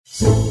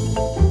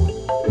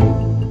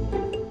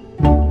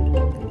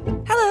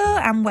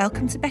and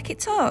welcome to Beckett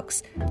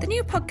Talks, the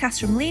new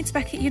podcast from Leeds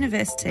Beckett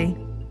University.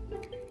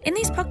 In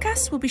these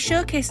podcasts, we'll be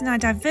showcasing our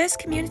diverse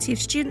community of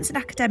students and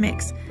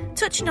academics,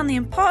 touching on the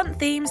important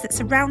themes that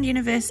surround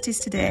universities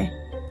today.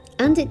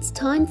 And it's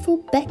time for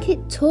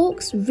Beckett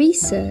Talks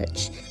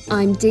Research.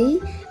 I'm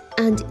Dee,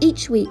 and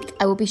each week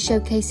I will be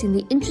showcasing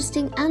the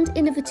interesting and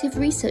innovative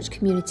research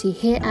community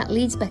here at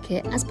Leeds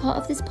Beckett as part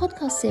of this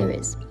podcast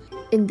series.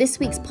 In this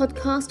week's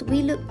podcast,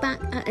 we look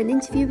back at an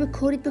interview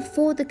recorded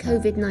before the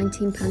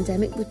COVID-19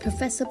 pandemic with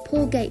Professor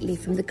Paul Gately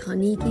from the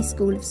Carnegie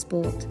School of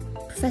Sport.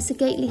 Professor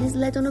Gately has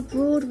led on a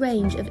broad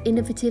range of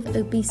innovative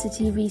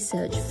obesity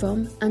research,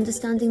 from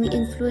understanding the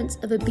influence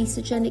of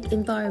obesogenic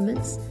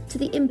environments to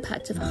the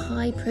impact of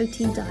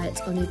high-protein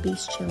diets on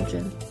obese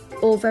children.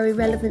 All very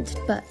relevant,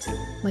 but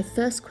my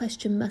first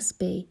question must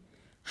be,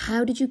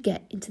 how did you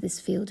get into this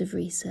field of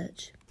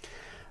research?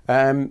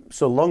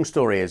 So long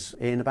story is,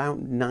 in about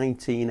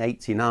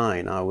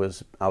 1989, I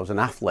was an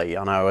athlete,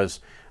 and I was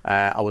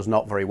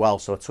not very well,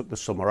 so I took the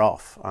summer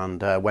off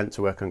and went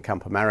to work on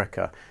Camp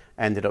America.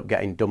 Ended up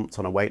getting dumped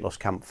on a weight loss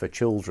camp for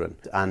children,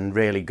 and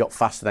really got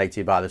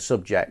fascinated by the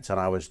subject. And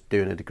I was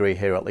doing a degree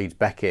here at Leeds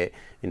Beckett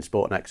in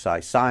sport and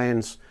exercise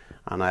science,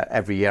 and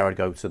every year I'd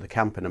go to the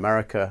camp in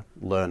America,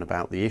 learn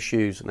about the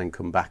issues, and then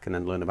come back and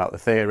then learn about the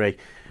theory.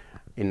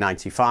 In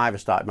 '95 I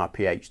started my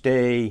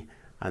PhD,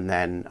 and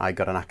then I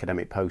got an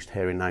academic post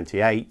here in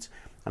 '98,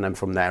 and then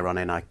from there on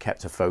in I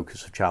kept a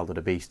focus of childhood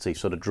obesity,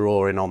 sort of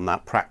drawing on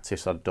that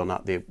practice I'd done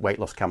at the weight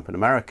loss camp in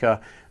America,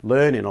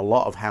 learning a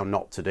lot of how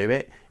not to do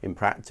it in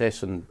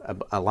practice and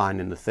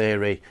aligning the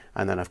theory,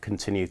 and then I've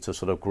continued to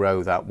sort of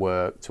grow that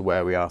work to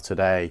where we are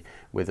today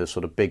with a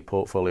sort of big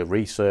portfolio of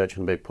research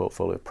and a big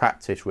portfolio of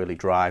practice, really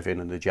driving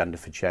an agenda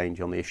for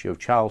change on the issue of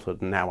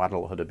childhood and now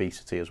adulthood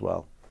obesity as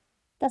well.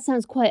 That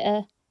sounds quite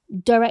a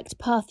direct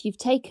path you've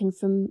taken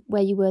from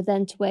where you were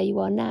then to where you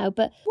are now,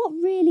 but what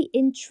really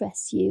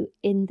interests you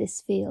in this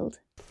field?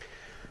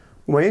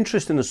 My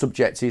interest in the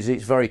subject is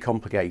it's very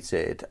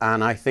complicated,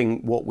 and I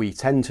think what we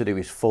tend to do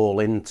is fall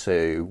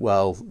into,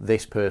 well,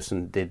 this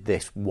person did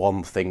this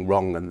one thing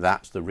wrong and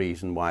that's the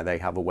reason why they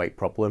have a weight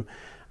problem.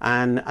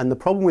 And the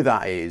problem with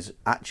that is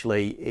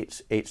actually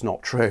it's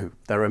not true.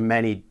 There are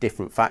many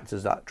different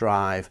factors that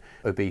drive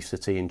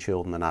obesity in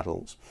children and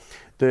adults.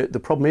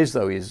 The problem is,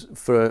 though, is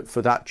for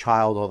that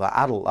child or that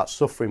adult that's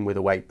suffering with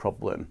a weight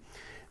problem,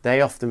 they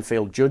often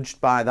feel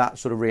judged by that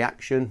sort of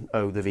reaction.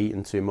 Oh, they've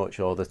eaten too much,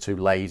 or they're too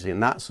lazy,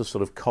 and that's the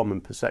sort of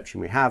common perception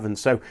we have. And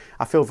so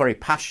I feel very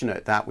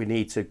passionate that we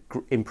need to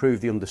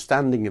improve the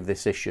understanding of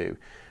this issue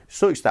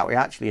such that we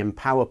actually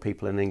empower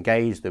people and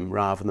engage them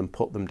rather than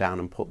put them down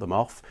and put them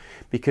off.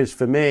 Because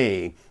for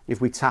me, if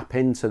we tap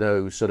into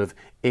those sort of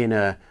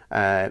inner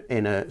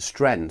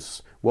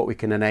strengths, what we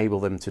can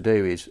enable them to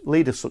do is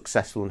lead a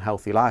successful and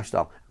healthy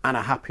lifestyle and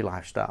a happy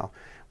lifestyle.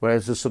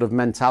 Whereas the sort of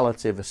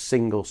mentality of a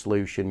single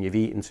solution, you've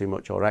eaten too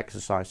much or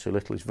exercised too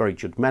little, is very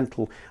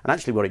judgmental. And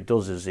actually what it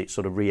does is it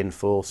sort of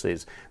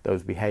reinforces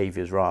those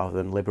behaviours rather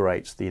than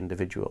liberates the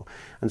individual.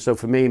 And so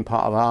for me, and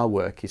part of our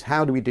work is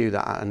how do we do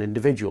that at an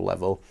individual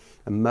level?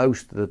 And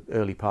most of the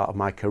early part of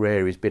my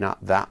career has been at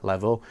that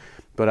level.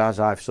 But as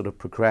I've sort of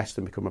progressed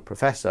and become a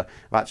professor,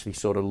 I've actually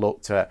sort of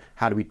looked at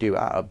how do we do it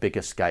at a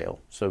bigger scale.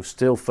 So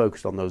still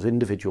focused on those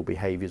individual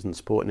behaviours and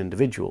supporting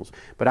individuals,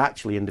 but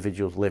actually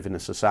individuals live in a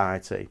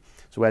society.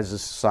 So where's the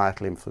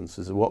societal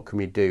influences, and what can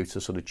we do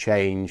to sort of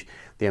change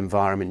the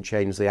environment,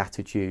 change the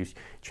attitudes,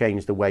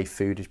 change the way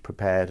food is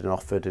prepared and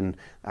offered and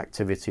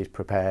activity is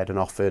prepared and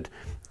offered,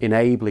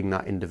 enabling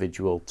that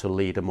individual to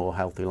lead a more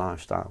healthy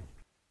lifestyle.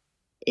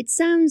 It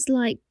sounds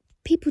like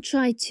people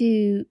try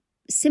to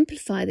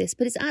simplify this,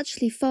 but it's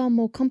actually far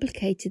more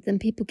complicated than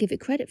people give it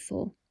credit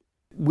for.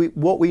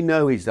 What we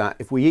know is that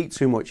if we eat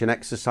too much and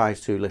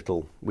exercise too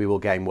little, we will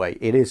gain weight.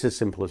 It is as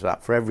simple as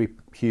that. For every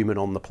human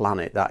on the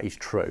planet, that is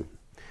true.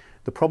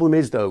 The problem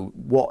is, though,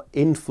 what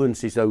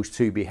influences those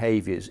two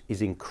behaviours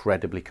is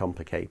incredibly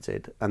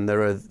complicated. And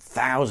there are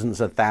thousands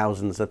of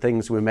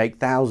things. We make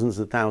thousands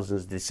of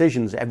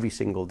decisions every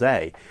single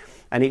day.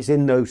 And it's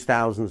in those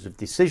thousands of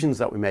decisions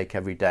that we make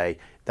every day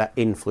that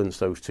influence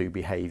those two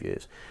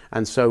behaviours.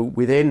 And so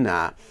within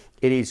that,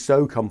 it is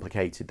so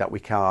complicated that we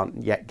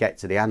can't yet get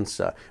to the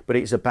answer. But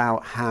it's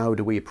about how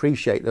do we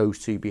appreciate those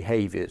two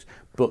behaviours,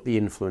 but the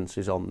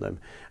influences on them.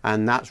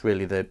 And that's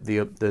really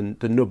the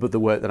nub of the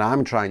work that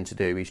I'm trying to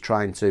do, is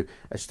trying to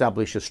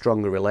establish a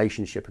stronger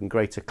relationship and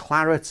greater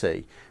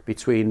clarity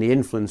between the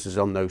influences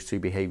on those two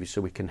behaviours,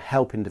 so we can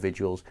help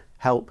individuals,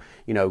 help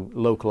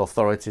local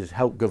authorities,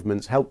 help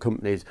governments, help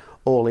companies,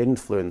 all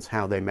influence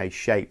how they may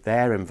shape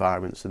their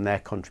environments and their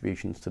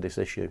contributions to this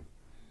issue.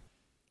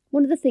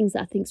 One of the things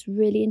that I think is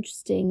really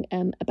interesting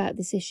about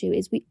this issue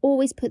is we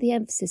always put the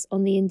emphasis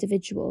on the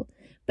individual,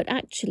 but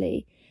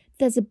actually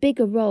there's a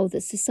bigger role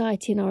that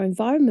society and our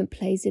environment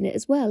plays in it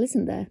as well,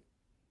 isn't there?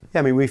 Yeah,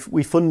 I mean,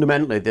 we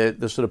fundamentally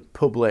the sort of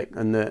public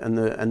and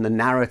the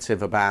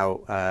narrative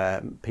about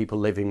people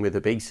living with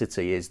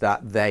obesity is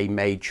that they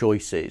made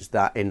choices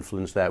that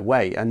influence their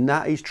weight, and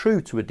that is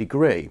true to a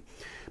degree.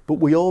 But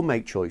we all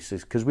make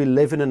choices because we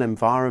live in an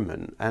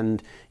environment,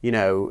 and, you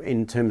know,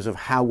 in terms of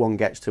how one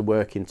gets to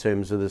work, in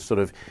terms of the sort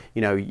of,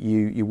 you know,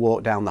 you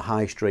walk down the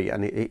high street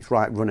and it's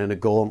like running a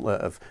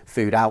gauntlet of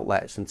food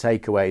outlets and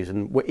takeaways.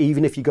 And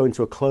even if you go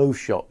into a clothes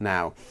shop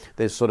now,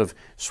 there's sort of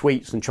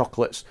sweets and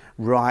chocolates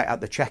right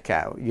at the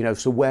checkout, you know,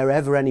 so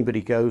wherever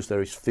anybody goes,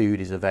 there is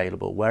food is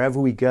available. Wherever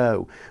we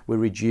go, we're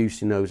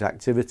reducing those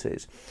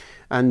activities.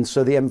 And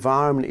so the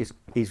environment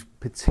is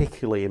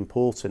particularly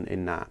important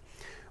in that.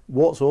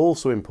 What's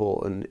also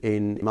important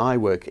in my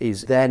work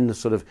is then the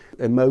sort of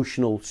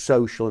emotional,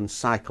 social and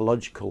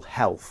psychological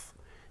health,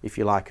 if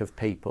you like, of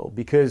people.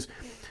 Because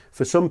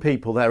for some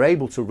people, they're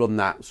able to run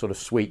that sort of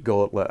sweet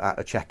gauntlet at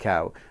a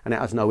checkout and it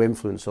has no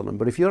influence on them.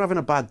 But if you're having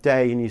a bad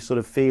day and you're sort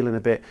of feeling a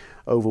bit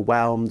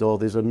overwhelmed, or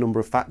there's a number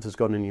of factors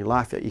going on in your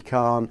life that you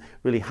can't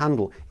really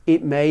handle,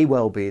 it may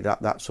well be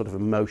that that sort of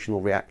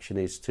emotional reaction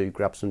is to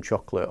grab some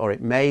chocolate, or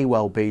it may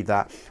well be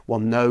that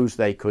one knows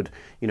they could,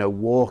 you know,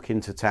 walk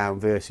into town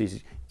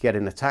versus get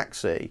in a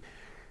taxi.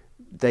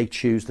 They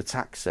choose the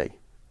taxi.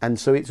 And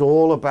so it's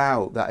all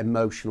about that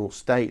emotional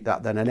state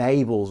that then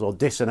enables or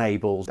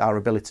disenables our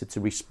ability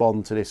to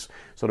respond to this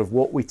sort of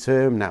what we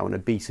term now an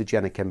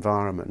obesogenic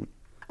environment.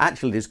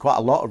 Actually, there's quite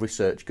a lot of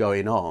research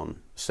going on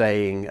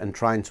saying and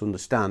trying to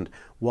understand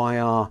why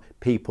are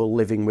people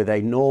living with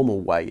a normal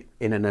weight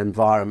in an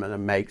environment that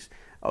makes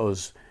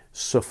us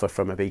suffer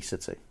from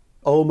obesity,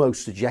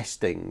 almost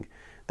suggesting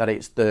that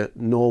it's the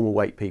normal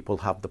weight people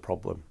have the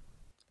problem.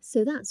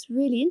 So that's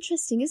really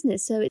interesting, isn't it?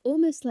 So it's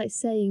almost like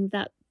saying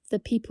that the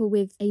people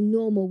with a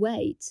normal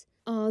weight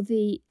are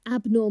the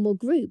abnormal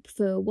group,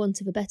 for want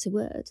of a better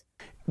word.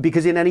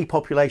 Because in any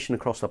population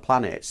across the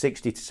planet,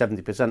 60 to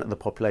 70% of the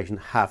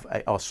population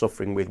are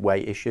suffering with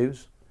weight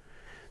issues.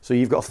 So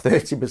you've got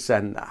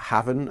 30% that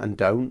haven't and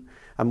don't.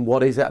 And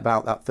what is it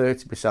about that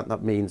 30%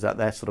 that means that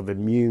they're sort of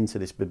immune to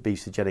this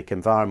obesogenic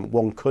environment?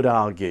 One could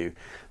argue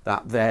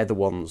that they're the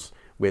ones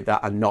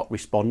that are not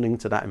responding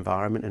to that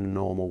environment in a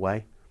normal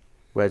way,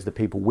 whereas the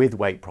people with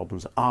weight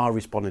problems are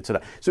responding to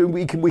that. So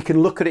we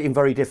can look at it in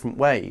very different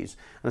ways.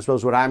 And I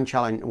suppose what I'm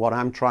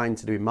trying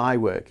to do in my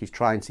work is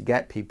trying to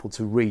get people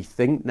to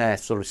rethink their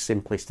sort of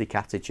simplistic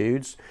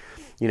attitudes.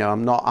 You know,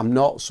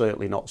 I'm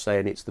certainly not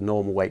saying it's the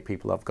normal weight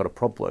people that have got a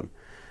problem,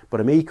 but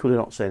I'm equally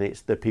not saying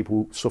it's the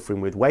people suffering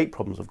with weight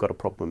problems have got a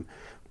problem.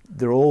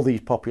 There are all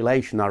these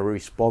populations that are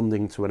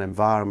responding to an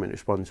environment,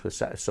 responding to a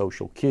set of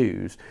social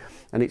cues,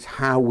 and it's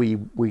how we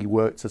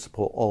work to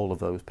support all of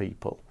those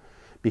people.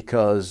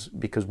 Because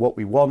what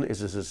we want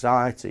as a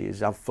society is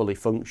have fully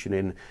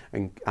functioning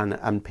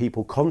and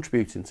people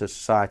contributing to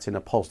society in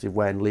a positive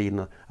way and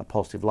leading a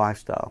positive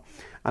lifestyle.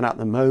 And at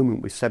the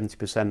moment, with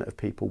 70% of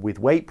people with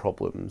weight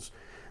problems,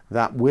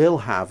 that will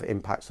have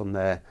impacts on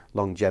their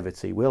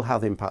longevity, will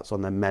have impacts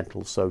on their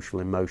mental, social,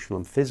 emotional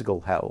and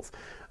physical health.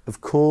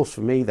 Of course,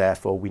 for me,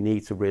 therefore, we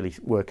need to really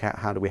work out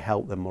how do we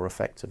help them more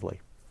effectively.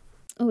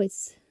 Oh,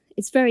 it's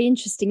very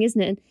interesting,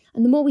 isn't it?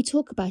 And the more we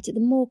talk about it, the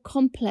more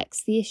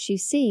complex the issue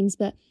seems.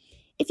 But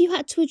if you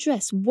had to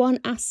address one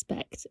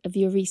aspect of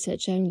your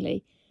research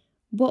only,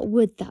 what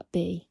would that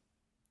be?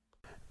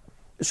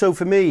 So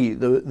for me,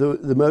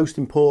 the most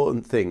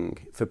important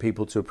thing for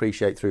people to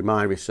appreciate through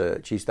my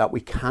research is that we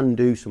can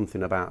do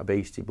something about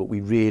obesity, but we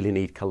really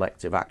need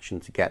collective action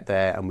to get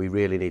there, and we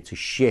really need to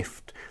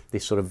shift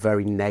this sort of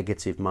very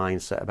negative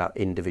mindset about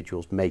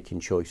individuals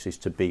making choices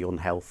to be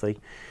unhealthy,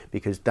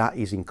 because that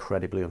is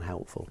incredibly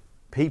unhelpful.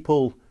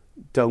 People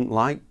don't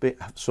like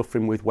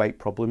suffering with weight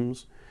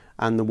problems.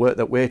 And the work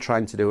that we're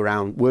trying to do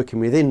around working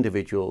with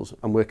individuals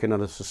and working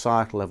on a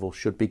societal level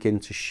should begin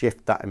to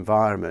shift that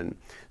environment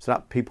so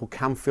that people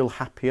can feel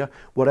happier,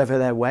 whatever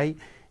their weight,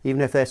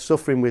 even if they're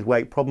suffering with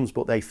weight problems,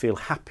 but they feel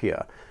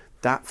happier.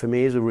 That for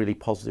me is a really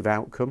positive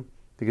outcome,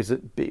 because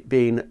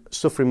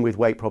suffering with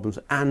weight problems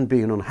and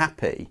being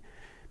unhappy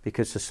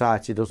because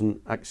society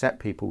doesn't accept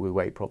people with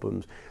weight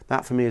problems,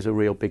 that for me is a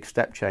real big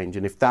step change.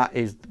 And if that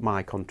is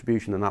my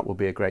contribution, then that will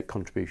be a great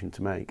contribution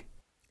to make.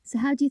 So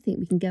how do you think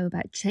we can go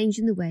about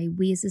changing the way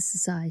we as a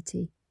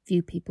society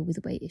view people with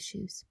weight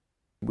issues?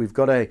 We've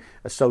got a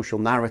social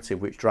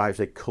narrative which drives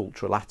a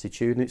cultural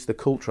attitude, and it's the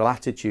cultural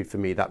attitude for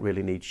me that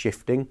really needs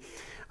shifting.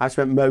 I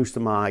spent most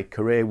of my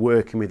career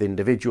working with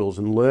individuals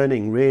and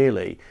learning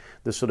really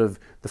the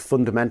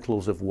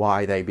fundamentals of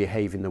why they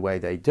behave in the way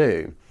they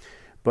do.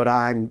 But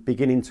I'm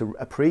beginning to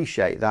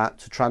appreciate that,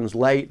 to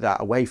translate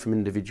that away from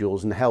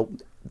individuals and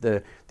help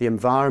the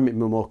environment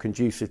be more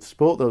conducive to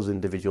support those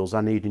individuals.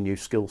 I need a new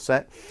skill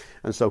set.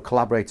 And so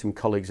collaborating with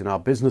colleagues in our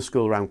business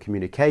school around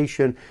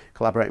communication,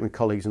 collaborating with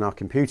colleagues in our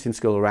computing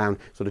school around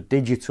sort of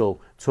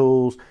digital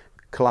tools,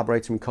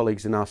 collaborating with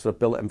colleagues in our sort of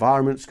built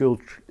environment school,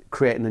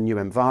 creating a new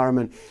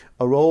environment,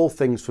 are all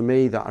things for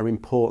me that are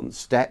important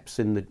steps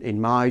in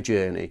my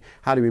journey.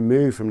 How do we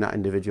move from that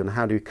individual, and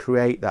how do we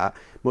create that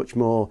much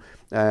more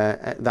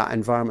that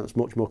environment that's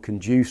much more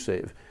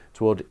conducive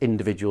toward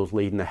individuals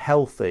leading a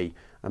healthy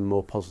and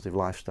more positive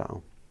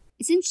lifestyle?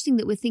 It's interesting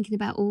that we're thinking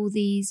about all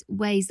these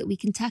ways that we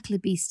can tackle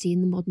obesity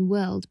in the modern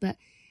world, but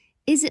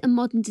is it a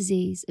modern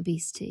disease,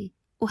 obesity,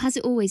 Or has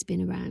it always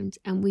been around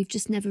and we've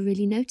just never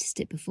really noticed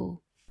it before?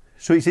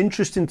 So it's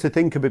interesting to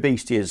think of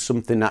obesity as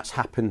something that's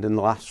happened in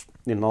the last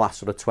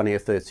sort of 20 or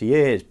 30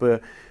 years,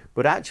 but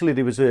actually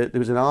there was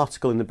an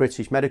article in the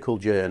British Medical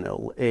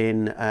Journal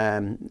in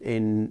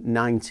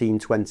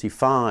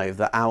 1925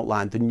 that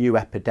outlined the new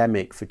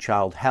epidemic for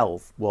child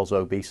health was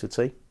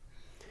obesity.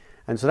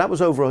 And so that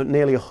was over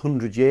nearly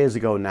 100 years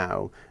ago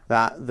now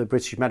that the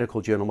British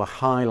Medical Journal were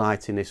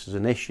highlighting this as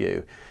an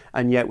issue,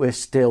 and yet we're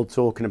still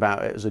talking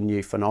about it as a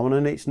new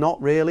phenomenon. It's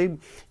not really.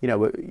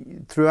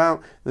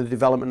 Throughout the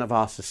development of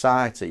our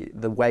society,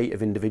 the weight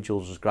of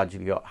individuals has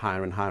gradually got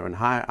higher and higher and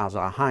higher as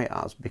our height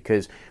has,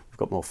 because we've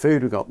got more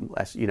food, we've got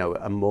less,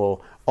 and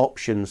more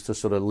options to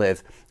sort of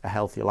live a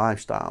healthier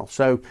lifestyle.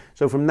 So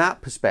from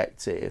that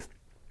perspective,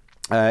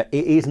 it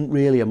isn't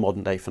really a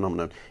modern day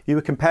phenomenon. If you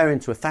were comparing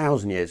to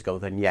 1,000 years ago,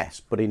 then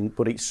yes, but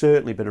it's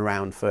certainly been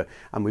around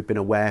and we've been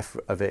aware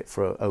of it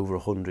for over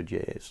 100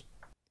 years.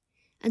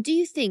 And do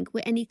you think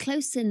we're any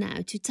closer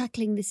now to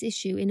tackling this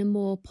issue in a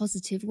more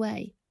positive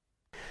way?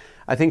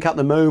 I think at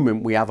the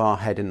moment we have our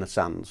head in the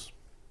sands.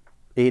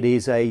 It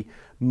is a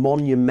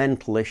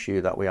monumental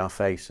issue that we are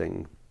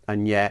facing.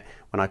 And yet,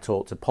 when I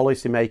talk to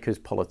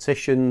policymakers,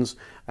 politicians,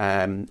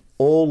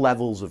 all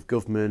levels of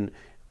government,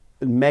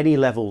 many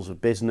levels of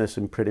business,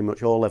 and pretty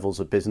much all levels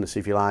of business,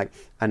 if you like,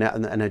 and at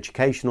an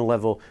educational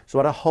level, so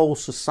at a whole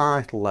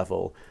societal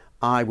level,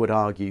 I would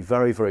argue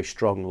very, very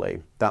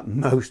strongly that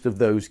most of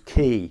those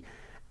key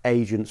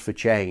agents for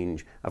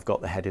change have got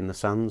their head in the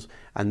sands.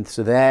 And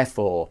so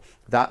therefore,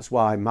 that's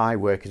why my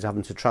work is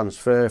having to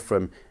transfer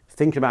from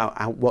thinking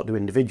about what do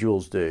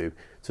individuals do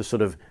to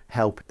sort of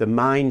help the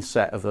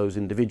mindset of those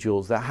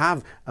individuals that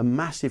have a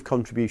massive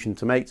contribution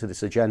to make to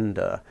this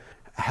agenda,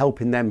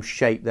 helping them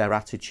shape their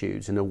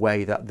attitudes in a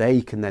way that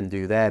they can then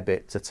do their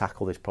bit to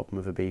tackle this problem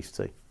of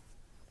obesity.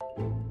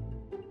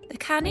 The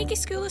Carnegie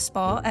School of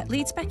Sport at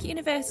Leeds Beckett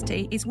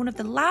University is one of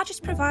the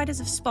largest providers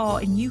of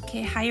sport in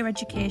UK higher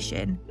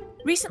education.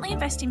 Recently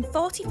investing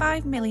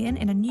 £45 million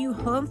in a new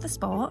home for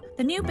sport,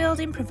 the new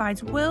building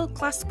provides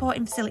world-class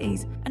sporting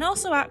facilities and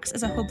also acts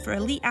as a hub for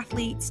elite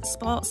athletes,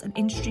 sports and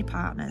industry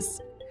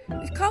partners.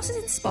 With courses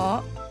in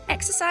sport,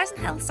 exercise and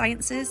health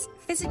sciences,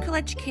 physical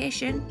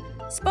education,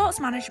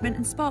 sports management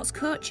and sports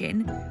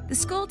coaching, the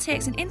school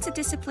takes an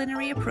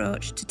interdisciplinary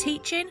approach to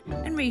teaching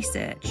and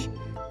research,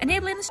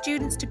 enabling the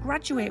students to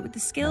graduate with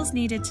the skills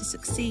needed to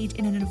succeed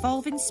in an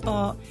evolving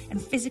sport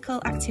and physical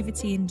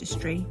activity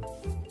industry.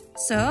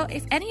 So,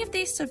 if any of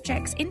these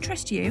subjects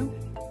interest you,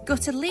 go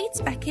to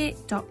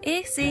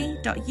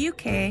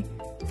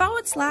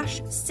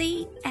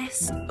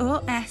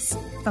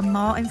leedsbeckett.ac.uk/CSOS for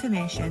more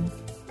information.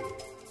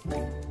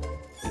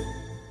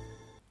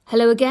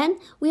 Hello again,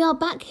 we are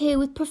back here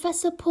with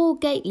Professor Paul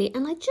Gately,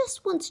 and I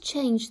just want to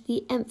change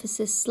the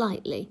emphasis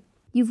slightly.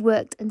 You've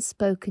worked and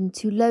spoken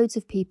to loads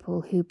of people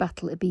who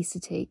battle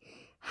obesity.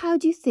 How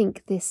do you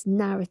think this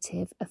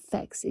narrative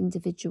affects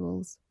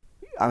individuals?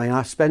 I mean,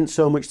 I spent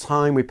so much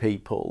time with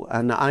people,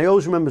 and I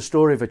always remember a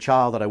story of a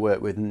child that I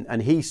worked with,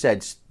 and he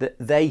said that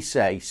they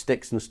say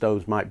sticks and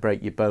stones might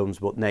break your bones,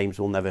 but names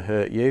will never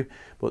hurt you,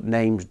 but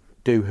names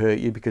do hurt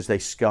you because they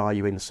scar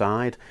you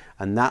inside,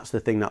 and that's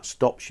the thing that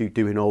stops you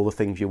doing all the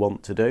things you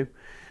want to do.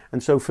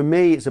 And so for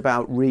me, it's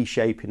about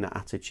reshaping that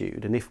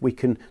attitude. And if we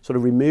can sort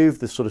of remove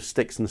the sort of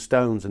sticks and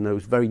stones and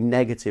those very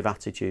negative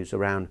attitudes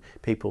around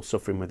people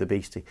suffering with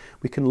obesity,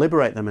 we can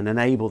liberate them and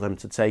enable them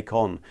to take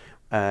on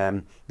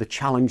the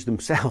challenge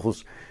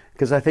themselves.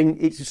 Because I think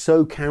it's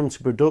so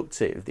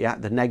counterproductive,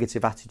 the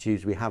negative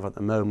attitudes we have at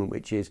the moment,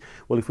 which is,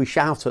 well, if we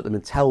shout at them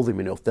and tell them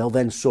enough, they'll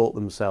then sort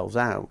themselves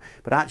out.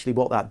 But actually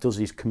what that does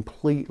is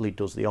completely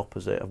does the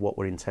opposite of what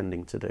we're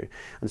intending to do.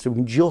 And so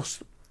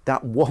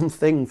that one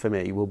thing for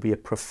me will be a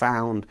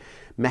profound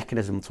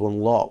mechanism to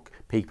unlock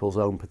people's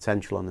own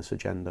potential on this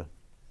agenda.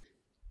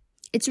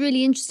 It's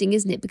really interesting,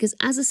 isn't it? Because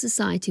as a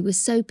society, we're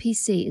so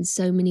PC in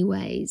so many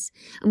ways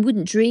and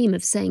wouldn't dream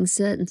of saying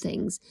certain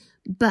things.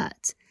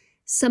 But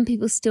some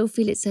people still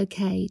feel it's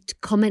okay to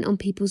comment on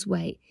people's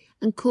weight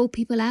and call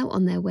people out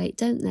on their weight,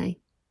 don't they?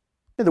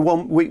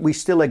 We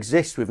still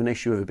exist with an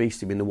issue of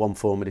obesity being the one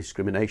form of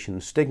discrimination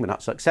and stigma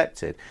that's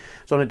accepted.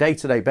 So on a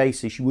day-to-day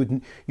basis,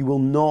 you will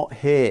not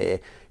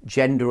hear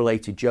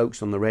gender-related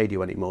jokes on the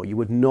radio anymore. You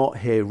would not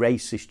hear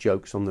racist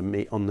jokes on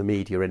the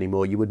media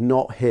anymore. You would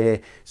not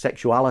hear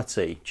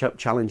sexuality,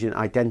 challenging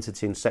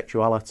identity and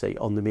sexuality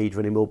on the media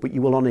anymore. But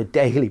you will, on a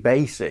daily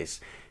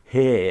basis,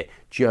 hear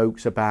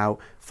jokes about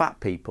fat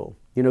people.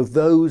 You know,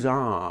 those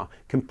are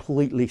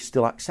completely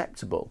still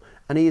acceptable.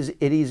 And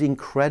it is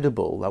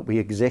incredible that we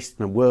exist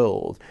in a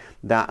world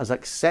that has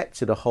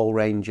accepted a whole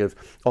range of,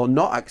 or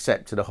not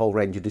accepted a whole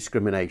range of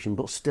discrimination,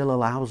 but still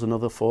allows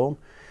another form.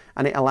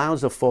 And it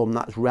allows a form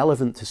that's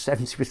relevant to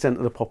 70%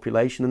 of the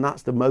population, and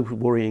that's the most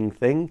worrying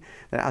thing.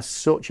 That it has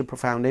such a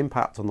profound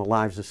impact on the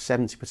lives of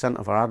 70%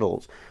 of our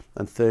adults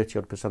and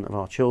 30% of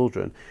our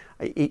children.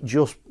 It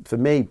just, for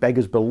me,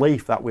 beggars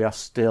belief that we are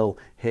still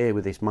here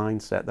with this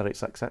mindset that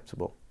it's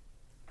acceptable.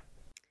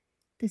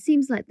 There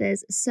seems like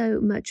there's so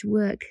much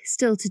work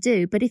still to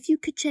do, but if you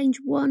could change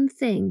one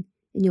thing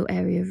in your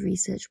area of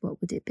research, what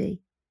would it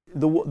be?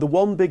 The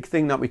one big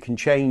thing that we can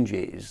change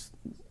is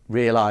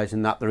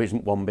realising that there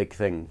isn't one big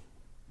thing.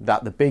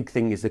 That the big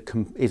thing is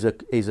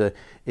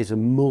a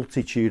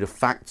multitude of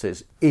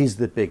factors is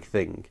the big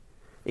thing.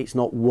 It's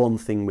not one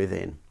thing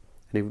within.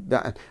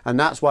 And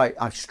that's why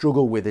I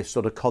struggle with this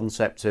sort of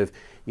concept of,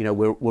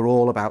 we're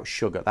all about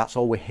sugar. That's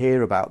all we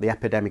hear about, the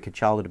epidemic of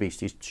childhood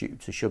obesity is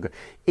to sugar.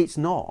 It's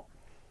not.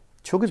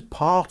 Sugar's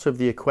part of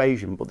the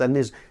equation, but then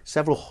there's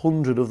several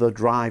hundred other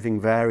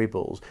driving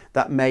variables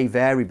that may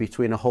vary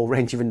between a whole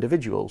range of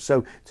individuals.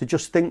 So to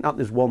just think that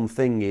there's one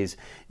thing is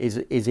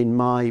in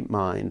my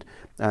mind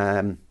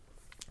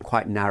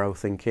quite narrow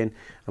thinking,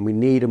 and we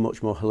need a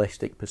much more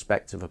holistic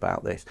perspective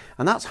about this.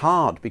 And that's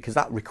hard because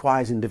that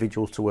requires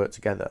individuals to work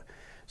together.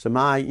 So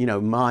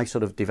my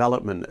sort of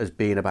development has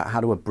been about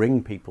how do I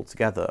bring people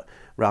together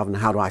rather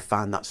than how do I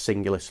find that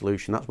singular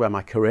solution. That's where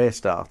my career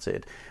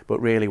started. But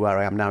really where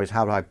I am now is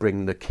how do I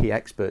bring the key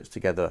experts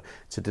together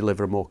to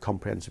deliver a more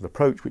comprehensive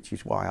approach, which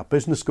is why our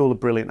business school are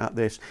brilliant at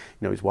this,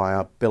 is why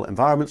our built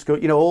environment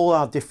school, all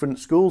our different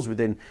schools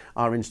within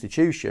our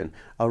institution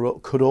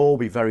could all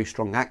be very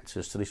strong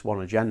actors to this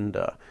one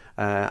agenda.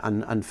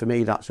 And for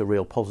me, that's a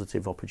real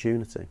positive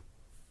opportunity.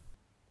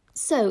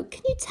 So,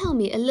 can you tell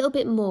me a little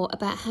bit more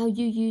about how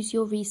you use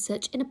your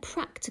research in a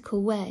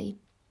practical way?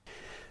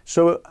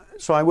 So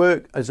I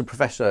work as a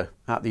professor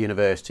at the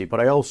university,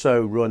 but I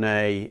also run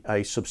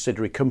a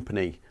subsidiary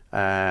company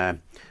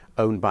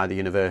owned by the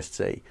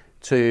university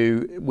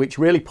which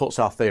really puts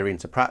our theory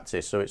into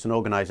practice. So it's an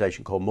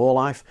organisation called More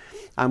Life,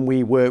 and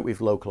we work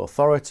with local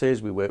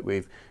authorities, we work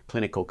with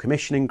clinical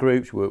commissioning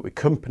groups, we work with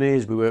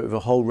companies, we work with a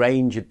whole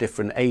range of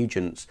different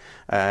agents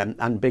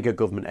and bigger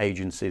government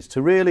agencies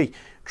to really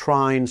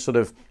try and sort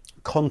of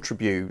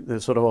contribute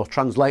or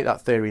translate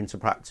that theory into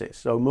practice.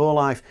 So More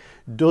Life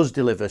does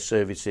deliver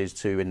services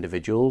to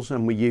individuals,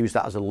 and we use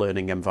that as a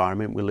learning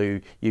environment.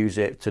 We use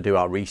it to do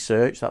our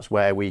research. That's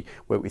where we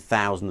work with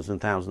thousands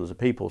and thousands of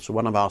people. So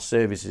one of our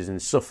services in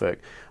Suffolk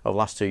over the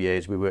last 2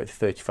 years, we worked with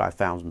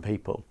 35,000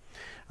 people.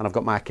 And I've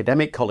got my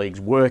academic colleagues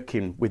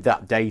working with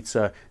that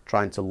data,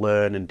 trying to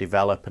learn and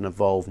develop and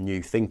evolve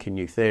new thinking,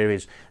 new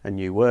theories and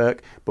new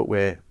work, but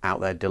we're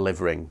out there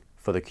delivering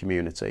for the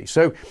community.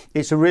 So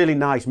it's a really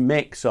nice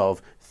mix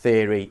of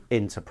theory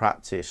into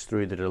practice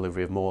through the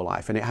delivery of More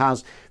Life. And it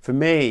has, for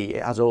me,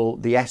 it has all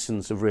the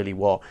essence of really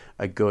what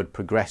a good,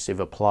 progressive,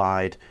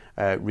 applied,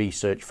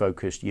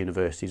 research-focused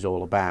university is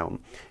all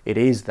about. It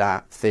is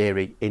that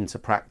theory into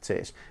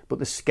practice, but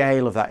the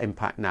scale of that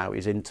impact now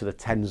is into the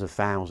tens of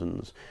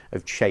thousands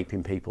of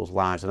shaping people's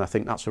lives. And I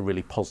think that's a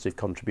really positive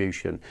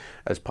contribution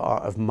as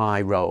part of my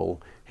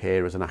role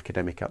here as an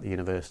academic at the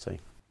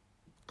university.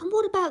 And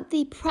what about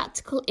the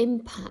practical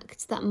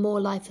impact that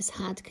More Life has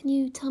had? Can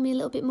you tell me a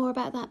little bit more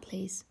about that,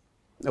 please?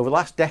 Over the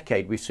last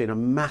decade, we've seen a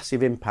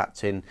massive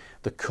impact in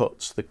the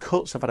cuts. The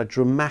cuts have had a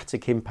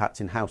dramatic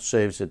impact in how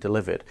services are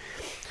delivered.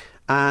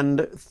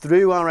 And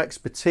through our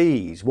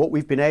expertise, what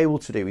we've been able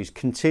to do is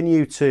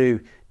continue to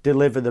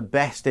deliver the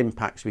best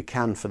impacts we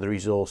can for the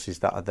resources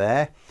that are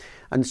there.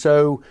 And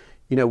so,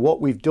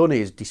 what we've done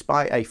is,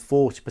 despite a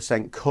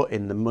 40% cut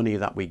in the money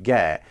that we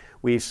get,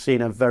 we've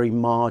seen a very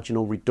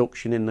marginal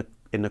reduction in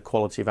the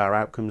quality of our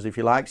outcomes, if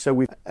you like. So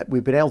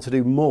we've been able to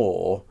do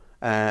more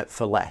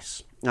for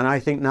less. And I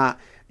think that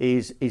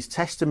is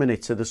testimony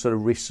to the sort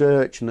of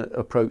research and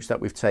approach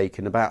that we've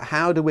taken about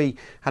how do we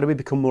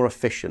become more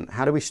efficient?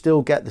 How do we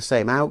still get the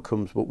same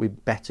outcomes but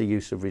with better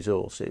use of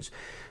resources?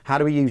 How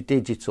do we use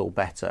digital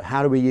better?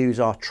 How do we use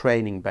our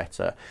training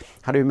better?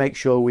 How do we make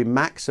sure we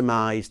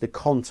maximise the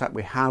contact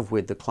we have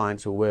with the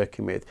clients we're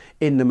working with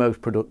in the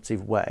most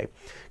productive way?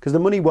 Because the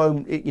money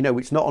won't,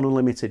 it's not an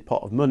unlimited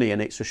pot of money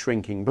and it's a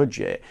shrinking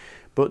budget.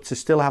 But to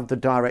still have the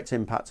direct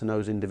impact on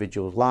those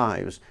individuals'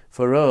 lives,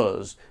 for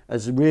us,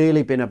 has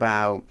really been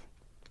about,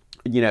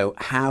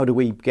 how do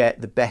we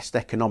get the best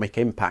economic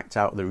impact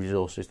out of the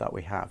resources that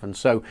we have? And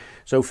so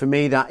for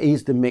me, that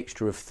is the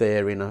mixture of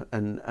theory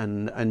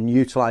and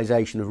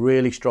utilisation of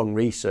really strong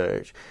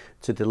research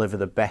to deliver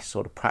the best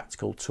sort of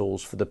practical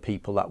tools for the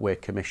people that we're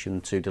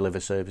commissioned to deliver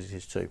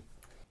services to.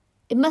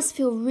 It must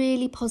feel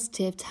really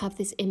positive to have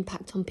this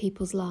impact on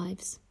people's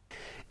lives.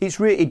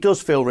 It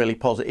does feel really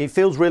positive. It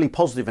feels really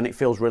positive and it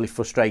feels really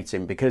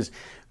frustrating because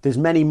there's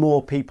many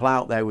more people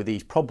out there with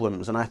these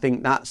problems, and I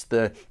think that's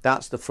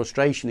the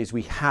frustration is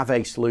we have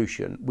a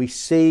solution. We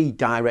see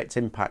direct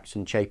impacts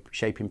in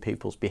shaping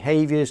people's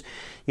behaviours,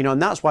 and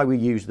that's why we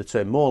use the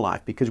term More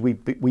Life, because we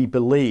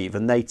believe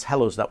and they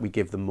tell us that we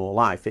give them more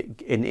life.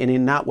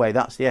 In that way,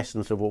 that's the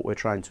essence of what we're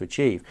trying to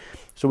achieve.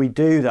 So we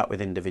do that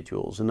with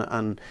individuals,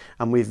 and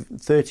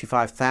with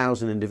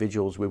 35,000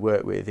 individuals we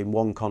work with in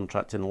one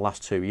contract in the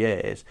last 2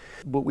 years.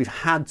 But we've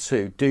had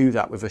to do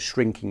that with a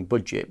shrinking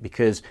budget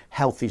because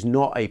health is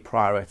not a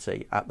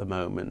priority at the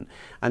moment.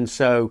 And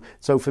so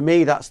for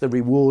me, that's the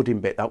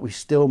rewarding bit, that we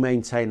still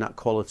maintain that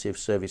quality of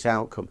service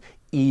outcome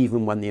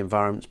even when the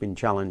environment's been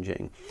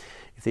challenging.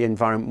 If the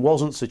environment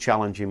wasn't so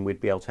challenging,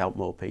 we'd be able to help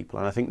more people.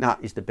 And I think that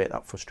is the bit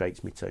that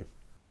frustrates me too.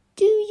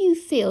 Do you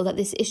feel that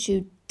this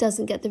issue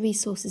doesn't get the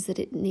resources that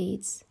it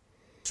needs?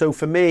 So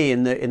for me,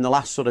 in the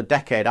last sort of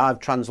decade, I've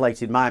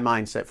translated my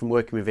mindset from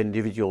working with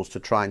individuals to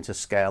trying to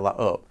scale that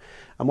up.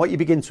 And what you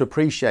begin to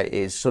appreciate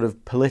is sort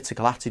of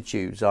political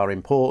attitudes are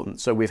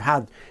important. So we've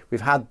had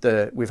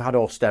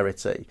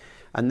austerity,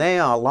 and they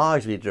are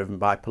largely driven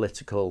by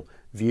political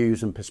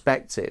views and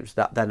perspectives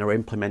that then are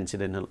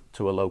implemented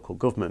into a local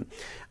government.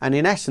 And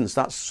in essence,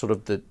 that's sort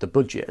of the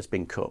budget has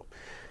been cut.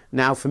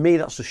 Now, for me,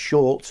 that's a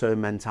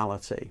short-term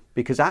mentality,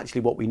 because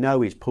actually what we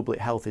know is public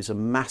health is a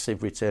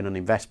massive return on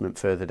investment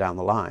further down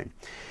the line.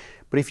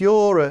 But if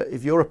you're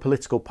a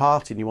political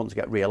party and you want to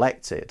get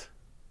re-elected,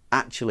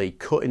 actually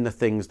cutting the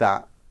things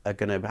that are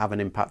going to have an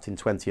impact in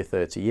 20 or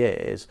 30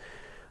 years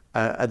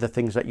are the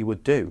things that you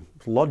would do.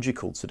 It's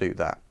logical to do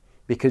that,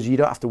 because you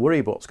don't have to worry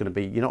about what's going to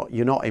be.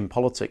 You're not in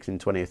politics in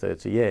 20 or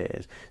 30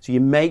 years. So you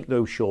make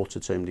those shorter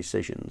term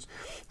decisions.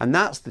 And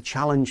that's the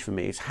challenge for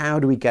me, is how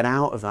do we get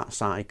out of that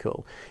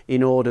cycle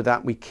in order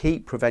that we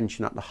keep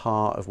prevention at the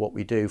heart of what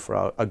we do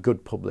for a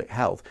good public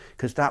health,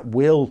 because that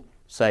will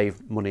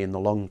save money in the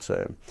long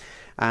term.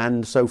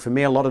 And so for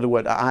me, a lot of the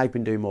work that I've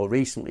been doing more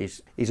recently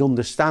is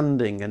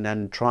understanding and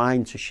then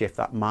trying to shift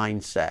that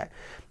mindset.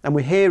 And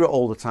we hear it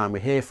all the time. We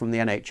hear from the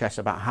NHS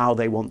about how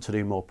they want to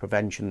do more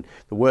prevention.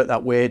 The work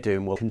that we're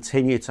doing will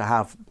continue to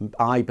have,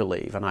 I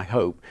believe, and I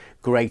hope,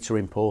 greater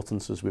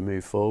importance as we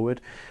move forward.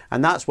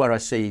 And that's where I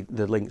see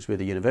the links with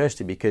the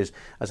university, because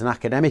as an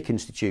academic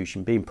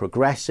institution, being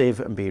progressive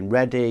and being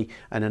ready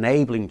and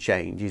enabling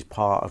change is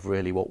part of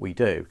really what we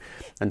do.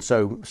 And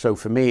so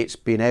for me, it's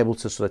being able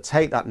to sort of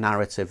take that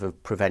narrative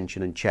of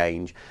prevention and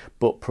change,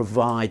 but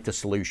provide the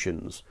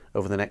solutions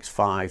over the next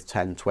 5,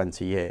 10,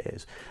 20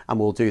 years. And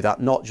we'll do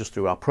that not just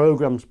through our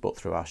programmes, but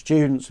through our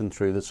students and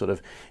through the sort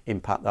of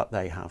impact that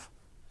they have.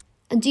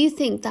 And do you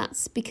think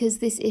that's because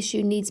this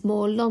issue needs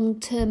more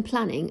long-term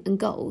planning and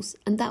goals,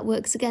 and that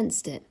works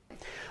against it?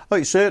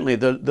 Oh, certainly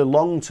the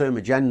long-term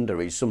agenda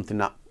is something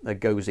that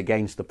goes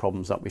against the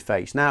problems that we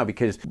face now,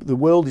 because the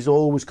world is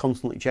always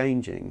constantly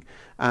changing,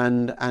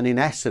 and in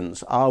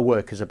essence our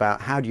work is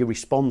about how do you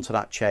respond to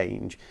that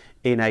change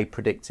in a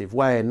predictive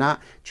way. And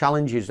that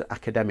challenges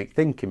academic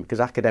thinking,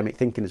 because academic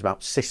thinking is about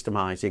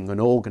systemizing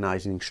and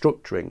organizing and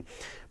structuring,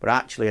 but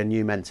actually a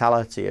new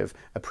mentality of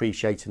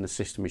appreciating the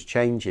system is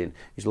changing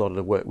is a lot of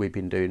the work we've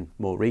been doing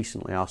more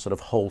recently. Our sort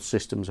of whole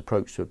systems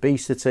approach to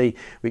obesity,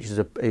 which is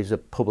a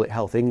Public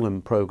Health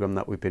England programme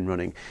that we've been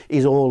running,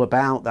 is all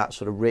about that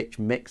sort of rich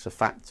mix of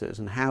factors,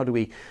 and how do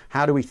we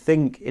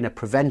think in a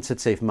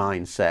preventative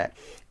mindset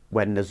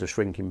when there's a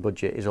shrinking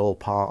budget is all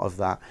part of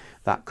that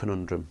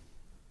conundrum.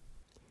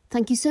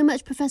 Thank you so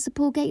much, Professor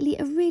Paul Gately.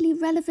 A really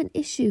relevant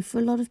issue for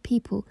a lot of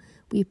people.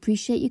 We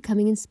appreciate you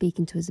coming and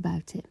speaking to us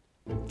about it.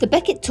 The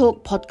Beckett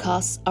Talk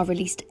podcasts are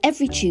released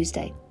every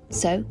Tuesday,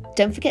 so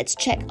don't forget to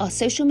check our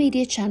social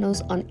media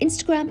channels on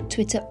Instagram,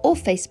 Twitter or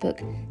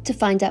Facebook to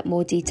find out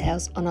more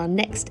details on our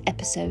next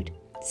episode.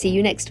 See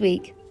you next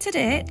week.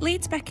 Today,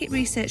 Leeds Beckett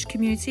Research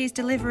Community is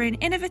delivering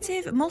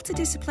innovative,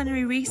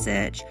 multidisciplinary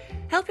research,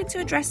 helping to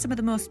address some of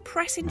the most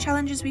pressing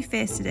challenges we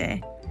face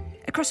today.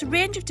 Across a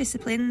range of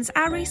disciplines,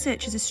 our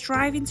researchers are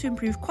striving to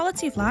improve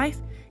quality of life,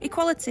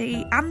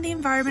 equality and the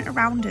environment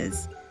around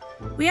us.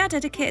 We are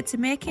dedicated to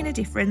making a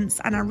difference,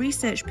 and our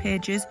research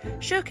pages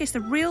showcase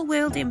the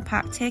real-world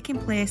impact taking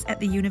place at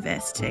the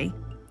university.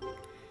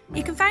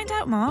 You can find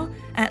out more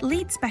at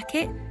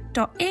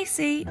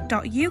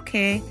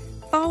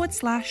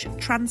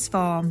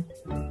leedsbeckett.ac.uk/transform.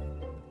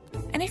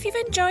 And if you've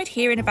enjoyed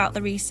hearing about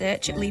the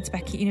research at Leeds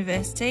Beckett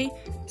University,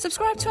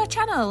 subscribe to our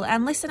channel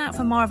and listen out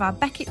for more of our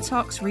Beckett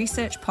Talks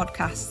research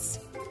podcasts.